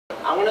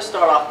I'm going to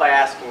start off by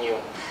asking you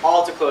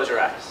all to close your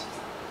eyes.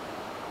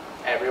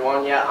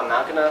 Everyone, yeah, I'm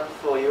not going to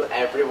fool you.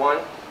 Everyone.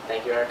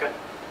 Thank you, Erica.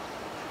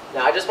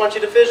 Now, I just want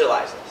you to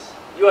visualize this.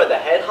 You are the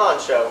head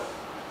honcho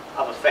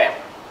of a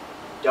family.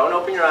 Don't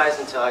open your eyes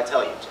until I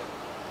tell you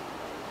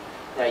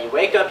to. Now, you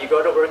wake up, you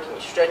go to work, and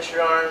you stretch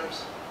your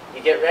arms.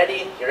 You get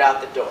ready, you're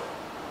out the door.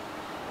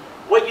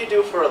 What you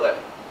do for a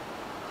living,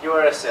 you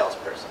are a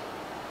salesperson.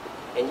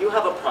 And you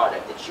have a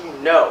product that you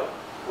know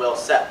will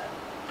sell.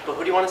 But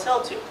who do you want to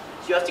sell to?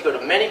 You have to go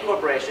to many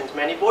corporations,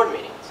 many board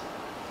meetings.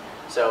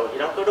 So you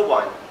don't go to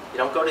one, you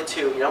don't go to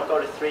two, you don't go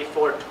to 3,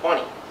 4,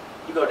 20.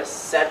 You go to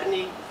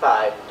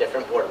 75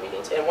 different board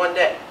meetings in one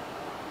day.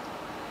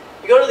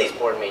 You go to these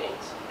board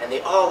meetings, and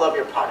they all love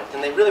your product,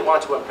 and they really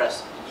want to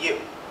impress you.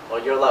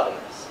 Well, you're loving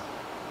this.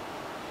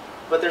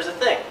 But there's a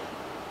thing.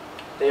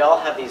 They all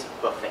have these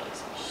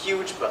buffets,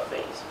 huge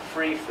buffets,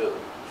 free food,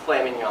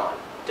 filet mignon,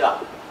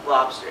 duck,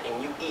 lobster,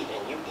 and you eat,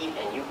 and you eat,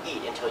 and you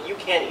eat until you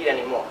can't eat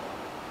anymore.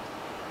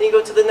 Then you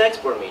go to the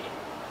next board meeting.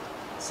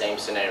 Same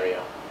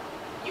scenario.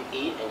 You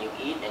eat, and you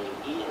eat, and you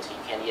eat until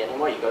you can't eat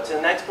anymore. You go to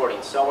the next board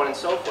meeting, so on and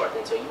so forth,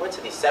 until you went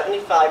to these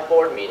 75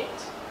 board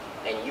meetings,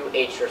 and you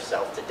ate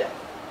yourself to death.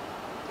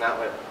 Not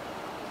living.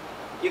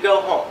 You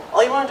go home.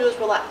 All you want to do is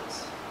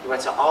relax. You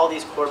went to all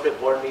these corporate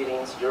board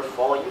meetings, you're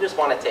full, you just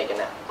want to take a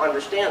nap.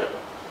 Understandable.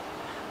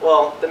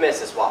 Well, the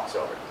missus walks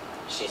over.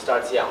 She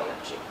starts yelling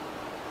at you.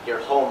 You're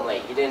home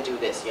late, you didn't do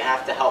this, you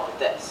have to help with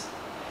this.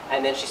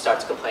 And then she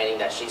starts complaining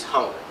that she's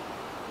hungry.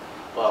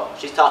 Well,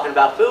 she's talking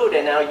about food,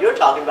 and now you're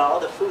talking about all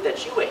the food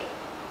that you ate.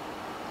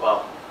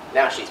 Well,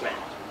 now she's mad.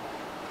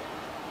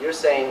 You're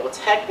saying, well,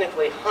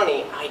 technically,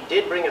 honey, I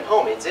did bring it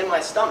home, it's in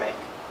my stomach.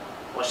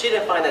 Well, she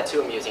didn't find that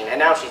too amusing, and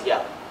now she's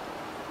yelling.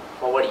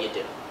 Well, what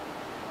do?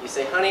 You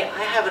say, honey,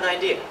 I have an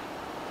idea.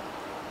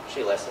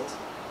 She listens.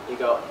 You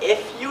go,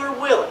 if you're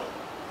willing,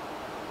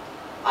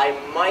 I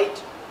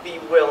might be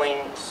willing,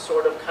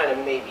 sort of, kind of,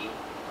 maybe,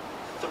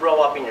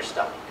 throw up in your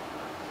stomach.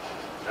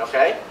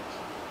 Okay?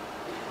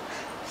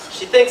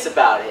 She thinks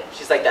about it.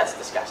 She's like, that's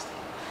disgusting.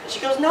 And she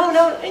goes, no,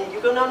 no. And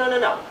you go, no, no, no,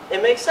 no.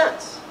 It makes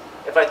sense.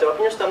 If I throw up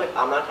in your stomach,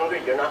 I'm not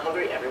hungry, you're not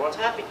hungry, everyone's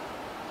happy.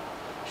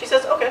 She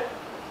says, okay.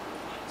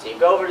 So you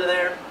go over to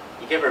there,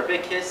 you give her a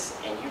big kiss,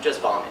 and you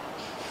just vomit.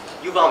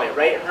 You vomit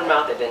right in her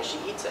mouth, and then she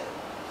eats it.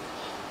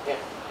 Yeah.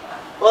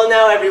 Well,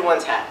 now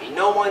everyone's happy.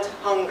 No one's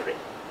hungry.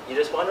 You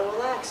just want to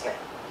relax now.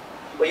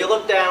 Well, you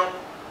look down,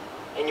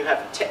 and you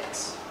have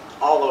ticks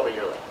all over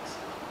your legs.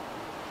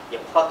 You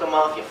pluck them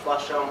off, you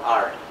flush them,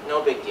 all right,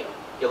 no big deal.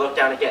 You look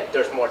down again,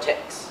 there's more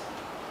ticks.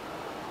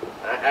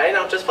 I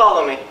know, just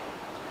follow me.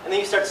 And then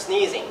you start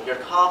sneezing, you're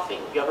coughing,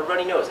 you have a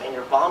runny nose, and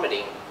you're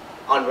vomiting,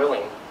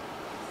 unwilling.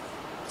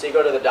 So you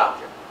go to the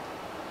doctor.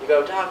 You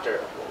go, doctor,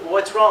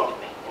 what's wrong with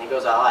me? And he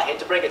goes, oh, I hate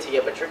to break it to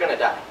you, but you're going to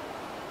die.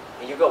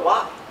 And you go,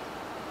 why?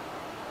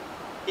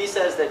 He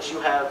says that you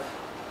have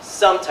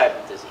some type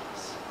of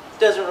disease. It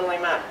doesn't really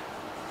matter.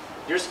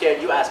 You're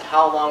scared, you ask,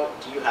 how long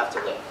do you have to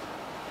live?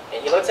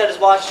 And he looks at his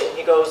watch, and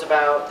he goes,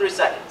 about 3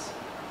 seconds.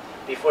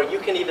 Before you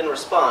can even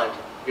respond,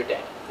 you're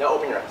dead. Now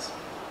open your eyes.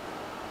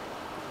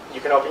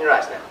 You can open your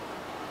eyes now.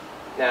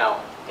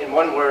 Now, in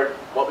one word,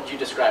 what would you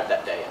describe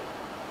that day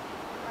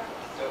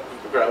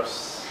in?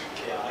 Gross.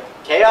 Chaotic.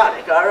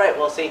 Chaotic, all right.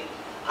 Well, see,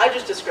 I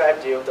just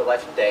described to you the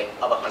life and day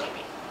of a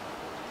honeybee.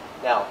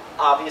 Now,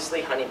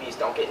 obviously, honeybees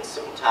don't get in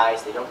suit and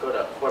ties. They don't go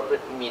to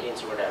corporate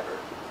meetings or whatever.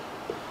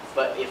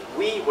 But if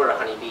we were a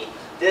honeybee,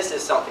 this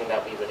is something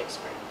that we would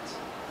experience.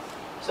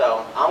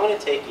 So I'm going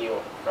to take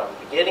you from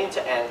beginning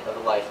to end of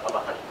the life of a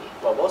honeybee.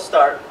 Well, we'll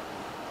start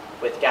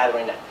with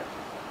gathering nectar.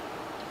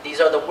 These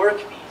are the work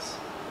bees.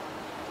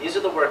 These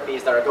are the work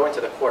bees that are going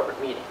to the corporate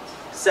meetings,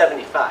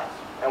 75.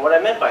 And what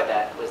I meant by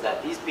that was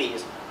that these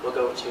bees will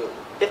go to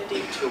 50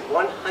 to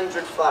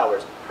 100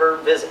 flowers per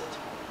visit.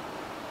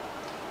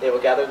 They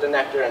will gather the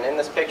nectar, and in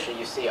this picture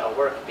you see a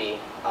work bee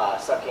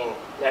sucking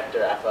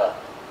nectar off a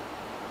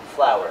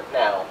flower.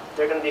 Now,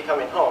 they're going to be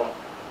coming home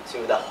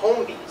to the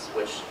home bees,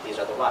 which these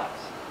are the wives.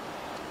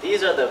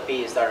 These are the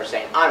bees that are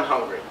saying, I'm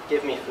hungry,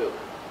 give me food.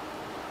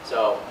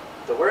 So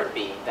the work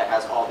bee that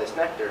has all this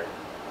nectar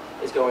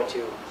is going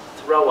to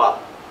throw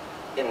up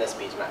in this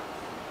bee's mouth.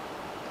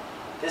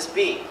 This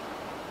bee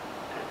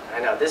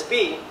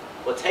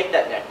will take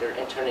that nectar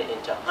and turn it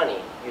into honey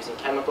using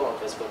chemical and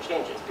physical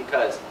changes,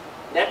 because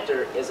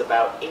honey is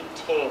about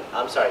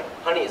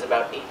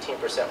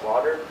 18%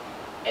 water,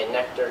 and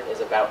nectar is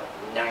about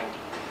 90.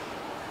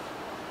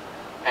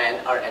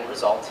 And our end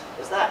result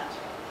is that.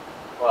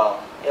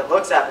 Well, it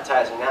looks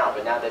appetizing now,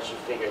 but now that you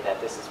figured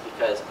that this is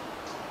because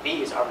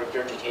bees are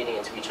regurgitating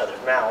into each other's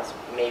mouths,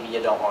 maybe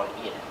you don't want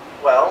to eat it.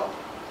 Well,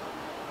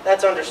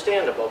 that's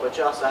understandable, but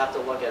you also have to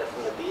look at it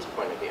from the bee's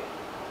point of view.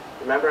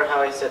 Remember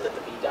how I said that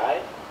the bee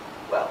died?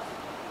 Well,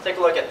 take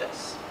a look at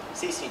this.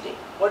 CCD.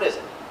 What is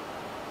it?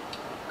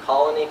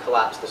 Colony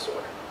collapse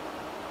disorder.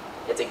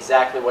 It's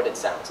exactly what it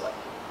sounds like.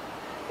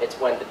 It's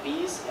when the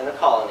bees in a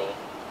colony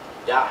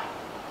die.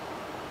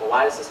 Well,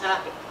 why does this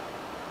happen?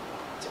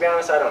 To be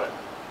honest, I don't know.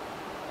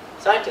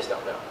 Scientists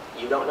don't know.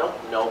 You don't know.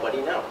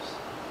 Nobody knows.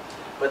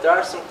 But there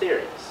are some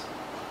theories.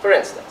 For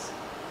instance,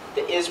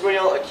 the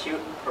Israel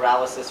acute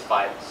paralysis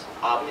virus.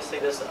 Obviously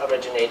this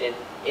originated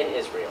in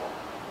Israel,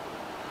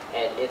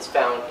 and it's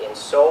found in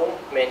so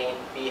many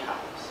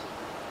beehives.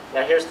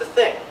 Now here's the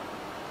thing.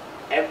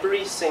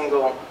 Every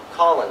single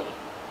colony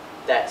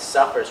that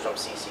suffers from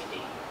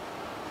CCD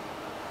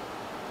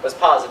was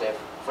positive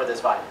for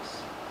this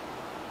virus.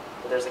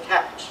 But there's a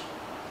catch.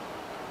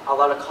 A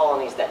lot of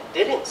colonies that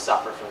didn't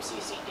suffer from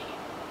CCD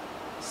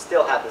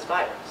still had this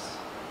virus.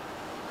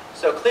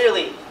 So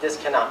clearly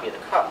this cannot be the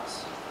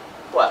cause.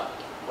 Well,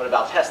 what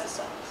about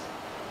pesticides?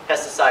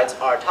 Pesticides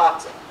are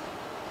toxic.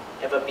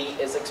 If a bee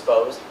is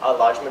exposed, a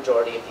large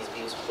majority of these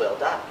bees will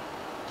die.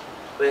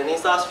 But in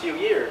these last few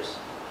years,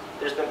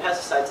 there's been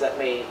pesticides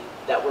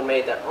that were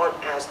made that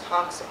aren't as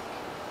toxic.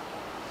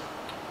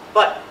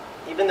 But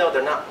even though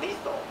they're not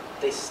lethal,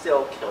 they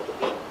still kill the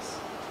bees.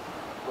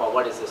 Well,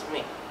 what does this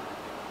mean?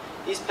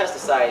 These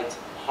pesticides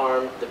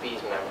harm the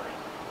bee's memory.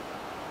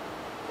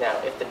 Now,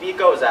 if the bee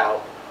goes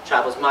out,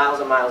 travels miles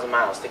and miles and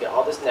miles to get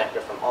all this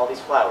nectar from all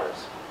these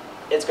flowers,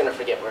 it's going to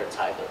forget where its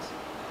hive is.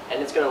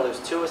 And it's going to lose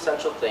two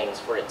essential things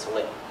for it to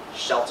live: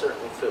 shelter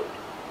and food.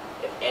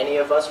 If any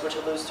of us were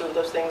to lose two of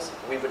those things,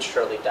 we would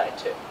surely die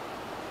too.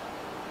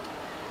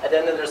 And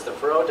then there's the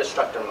varroa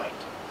destructor mite.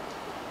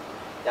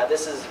 Now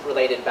this is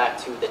related back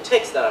to the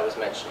ticks that I was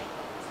mentioning.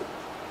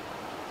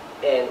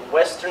 In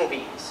western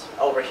bees,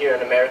 over here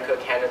in America,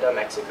 Canada,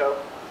 Mexico,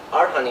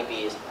 our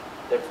honeybees,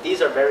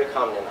 these are very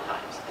common in the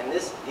hives. And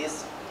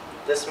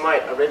this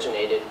mite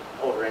originated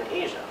over in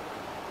Asia.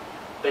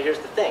 But here's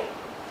the thing.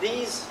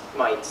 These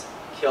mites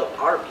kill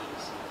our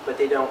bees, but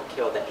they don't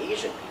kill the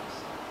Asian bees.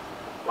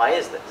 Why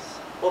is this?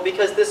 Well,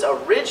 because this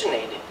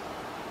originated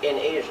in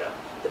Asia,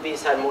 the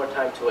bees had more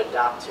time to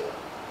adapt to it.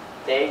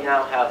 They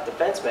now have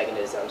defense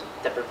mechanisms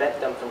that prevent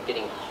them from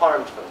getting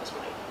harmed from this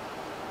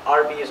mite.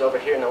 Our bees over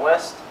here in the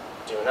West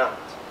do not.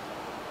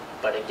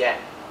 But again,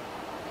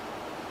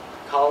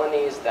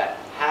 colonies that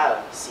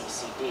have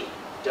CCD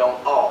don't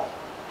all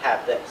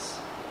have this.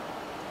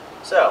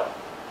 So,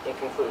 in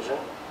conclusion,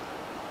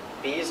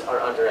 bees are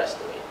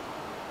underestimated.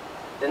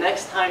 The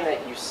next time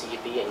that you see a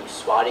bee and you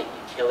swat it,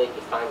 you kill it,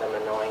 you find them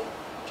annoying,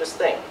 just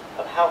think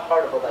of how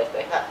hard of a life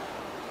they have.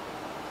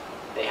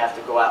 They have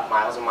to go out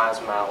miles and miles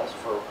and miles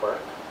for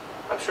work.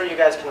 I'm sure you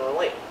guys can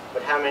relate,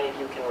 but how many of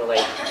you can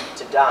relate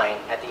to dying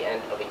at the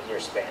end of a year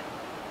span?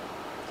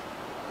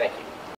 Thank you.